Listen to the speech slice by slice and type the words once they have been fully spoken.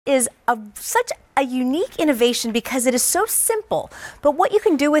is such a unique innovation because it is so simple, but what you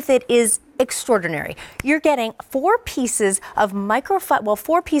can do with it is extraordinary. You're getting 4 pieces of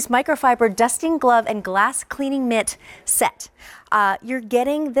four-piece microfiber dusting glove and glass cleaning mitt set. You're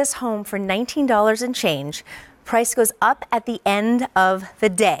getting this home for $19 and change. Price goes up at the end of the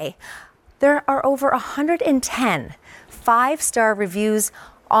day. There are over 110 5-star reviews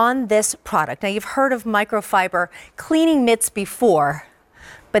on this product. Now, you've heard of microfiber cleaning mitts before,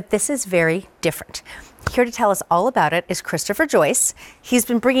 but this is very different. Here to tell us all about it is Christopher Joyce. He's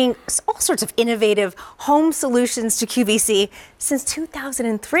been bringing all sorts of innovative home solutions to QVC since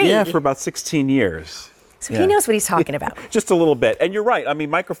 2003. Yeah, for about 16 years. So he knows what he's talking about. Just a little bit. And you're right. I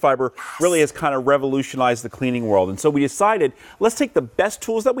mean, microfiber really has kind of revolutionized the cleaning world. And so we decided, let's take the best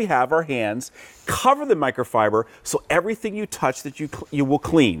tools that we have, our hands, cover the microfiber so everything you touch that you will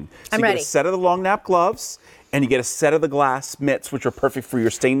clean. So you get a set of the long nap gloves, and you get a set of the glass mitts, which are perfect for your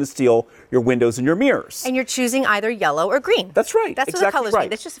stainless steel, your windows, and your mirrors. And you're choosing either yellow or green. That's right. That's what the colors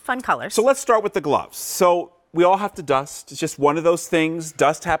mean. It's just fun colors. So let's start with the gloves. So we all have to dust. It's just one of those things.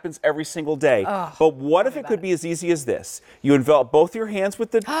 Dust happens every single day. Oh, but what if it could be as easy as this? You envelop both your hands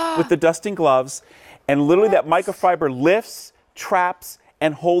with the dusting gloves, and literally that microfiber lifts, traps,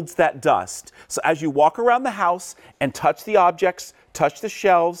 and holds that dust. So as you walk around the house and touch the objects, touch the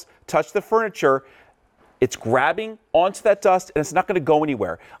shelves, touch the furniture, it's grabbing onto that dust, and it's not going to go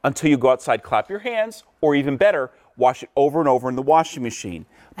anywhere until you go outside, clap your hands, or even better, wash it over and over in the washing machine.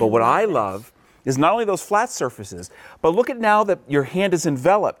 But what I love is not only those flat surfaces, but look at now that your hand is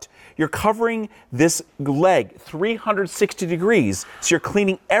enveloped. You're covering this leg 360 degrees. So you're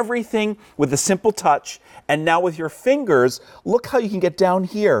cleaning everything with a simple touch. And now with your fingers, look how you can get down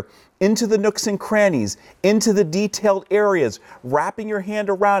here into the nooks and crannies, into the detailed areas, wrapping your hand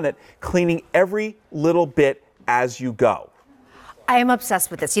around it, cleaning every little bit as you go. I am obsessed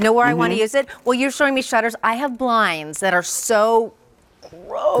with this. You know where I want to use it? Well, you're showing me shutters. I have blinds that are so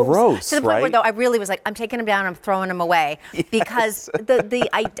gross. To the point where, though, I really was like, I'm taking them down, I'm throwing them away. Because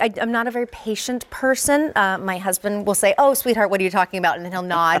I'm not a very patient person. My husband will say, oh, sweetheart, what are you talking about? And then he'll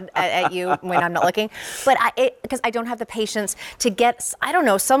nod at you when I'm not looking. But because I don't have the patience to get, I don't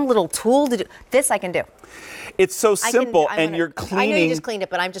know, some little tool to do. This I can do. It's so simple, and you're cleaning. I know you just cleaned it,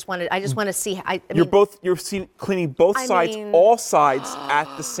 but I just want to see. You're cleaning both sides, all sides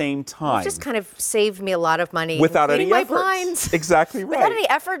at the same time. It just kind of saved me a lot of money without any effort. Blinds. Exactly right. Without any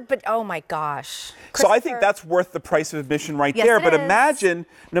effort, but oh my gosh. So I think that's worth the price of admission right there. But imagine,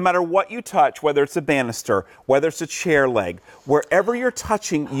 no matter what you touch, whether it's a banister, whether it's a chair leg, wherever you're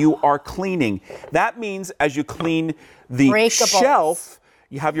touching, you are cleaning. That means as you clean the shelf,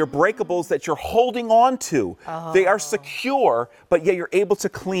 you have your breakables that you're holding on to. Oh. They are secure, but yet you're able to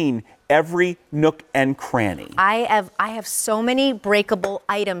clean every nook and cranny. I have so many breakable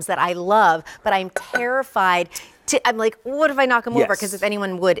items that I love, but I'm terrified. I'm like, what if I knock them over? Because if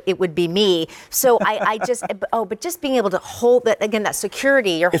anyone would, it would be me. So but just being able to hold that, again, that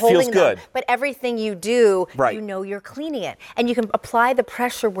security, you're holding them. It feels good. But everything you do, you know you're cleaning it. And you can apply the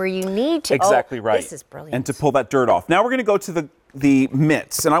pressure where you need to. Exactly right. This is brilliant. And to pull that dirt off. Now we're going to go to the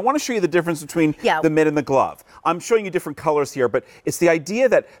mitts, and I want to show you the difference between the mitt and the glove. I'm showing you different colors here, but it's the idea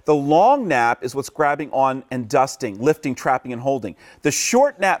that the long nap is what's grabbing on and dusting, lifting, trapping, and holding. The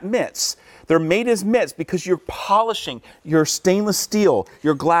short nap mitts, they're made as mitts because you're polishing your stainless steel,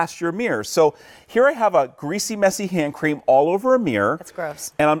 your glass, your mirror. So here I have a greasy, messy hand cream all over a mirror. That's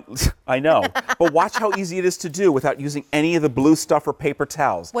gross. And I know, but watch how easy it is to do without using any of the blue stuff or paper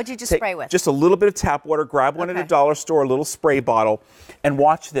towels. What'd you just spray with? Just a little bit of tap water, grab one at a dollar store, a little spray bottle, and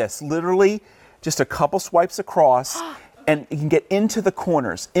watch this. Literally just a couple swipes across, and you can get into the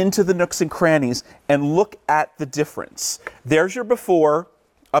corners, into the nooks and crannies, and look at the difference. There's your before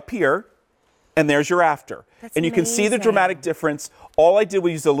up here, and there's your after. That's and you can see the dramatic difference. All I did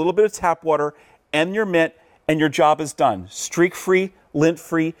was use a little bit of tap water and your mitt, and your job is done. Streak-free,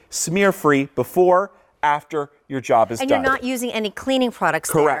 lint-free, smear-free, before, after, your job is done. And you're not using any cleaning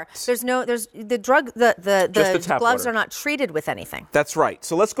products there. There's the gloves are not treated with anything. That's right.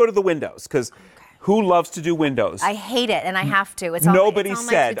 So let's go to the windows, because who loves to do windows? I hate it, and I have to. Nobody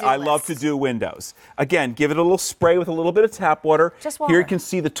said I love to do windows. Again, give it a little spray with a little bit of tap water. Just water. Here you can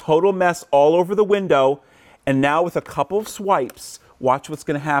see the total mess all over the window. And now with a couple of swipes, watch what's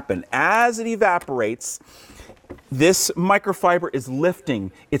going to happen. As it evaporates, this microfiber is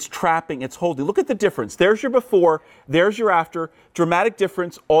lifting, it's trapping, it's holding. Look at the difference. There's your before, there's your after. Dramatic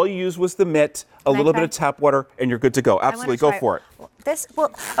difference. All you use was the mitt, a little bit of tap water, and you're good to go. Absolutely, go for it.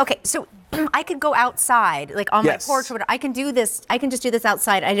 Okay, so I could go outside, like on Yes. my porch or whatever. I can do this. I can just do this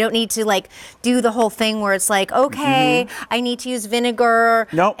outside. I don't need to like do the whole thing where it's like, okay, I need to use vinegar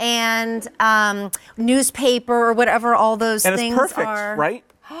Nope. and newspaper or whatever all those And things it's perfect, are. right?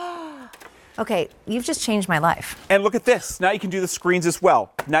 Okay, you've just changed my life. And look at this. Now you can do the screens as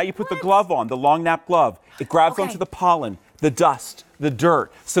well. Now you put the glove on, the long nap glove. It grabs Okay. onto the pollen, the dust, the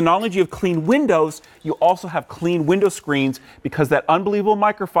dirt. So not only do you have clean windows, you also have clean window screens because that unbelievable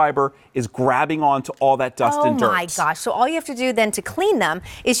microfiber is grabbing onto all that dust and dirt. Oh my gosh. So all you have to do then to clean them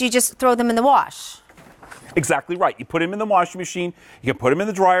is you just throw them in the wash. Exactly right. You put them in the washing machine. You can put them in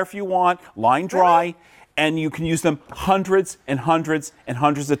the dryer if you want, line dry. Really? And you can use them hundreds and hundreds and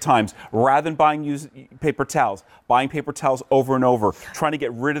hundreds of times rather than buying paper towels, buying paper towels over and over, trying to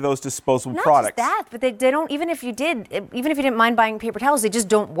get rid of those disposable Not products. just that, but they don't, even if you didn't mind buying paper towels, they just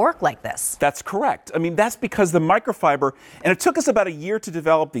don't work like this. That's correct. I mean, that's because the microfiber, and it took us about a year to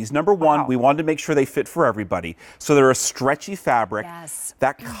develop these. Number one, Wow. we wanted to make sure they fit for everybody. So they're a stretchy fabric. Yes.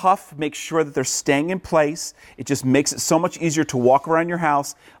 That cuff makes sure that they're staying in place. It just makes it so much easier to walk around your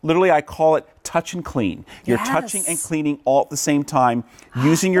house. Literally, I call it touch and clean. You're touching and Yes. cleaning all at the same time,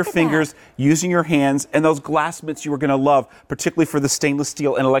 using your Look at fingers, using your hands, and those glass mitts you are going to love, particularly for the stainless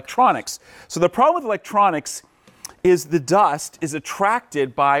steel and electronics. So the problem with electronics is the dust is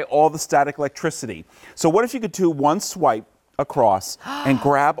attracted by all the static electricity. So what if you could do one swipe across and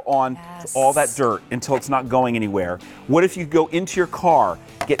grab on to all that dirt until it's not going anywhere? What if you go into your car,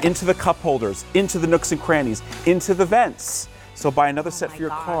 get into the cup holders, into the nooks and crannies, into the vents? So buy another set for your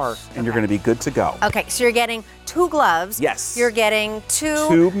car and you're going to be good to go. Okay, so you're getting 2 gloves. Yes. You're getting two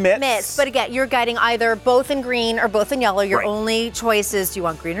 2 mitts. But again, you're getting either both in green or both in yellow. Your Right. only choice is, do you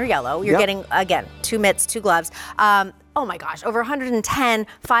want green or yellow? You're Yep. getting, again, 2 mitts, 2 gloves. Oh my gosh, over 110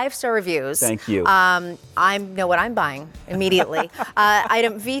 5-star reviews. Thank you. I know what I'm buying immediately.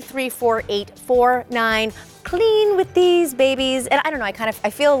 Item V34849. Clean with these babies. And I don't know, I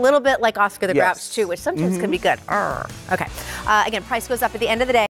feel a little bit like Oscar the Yes. Grouch too, which sometimes can be good. Okay. Again, price goes up at the end of the day.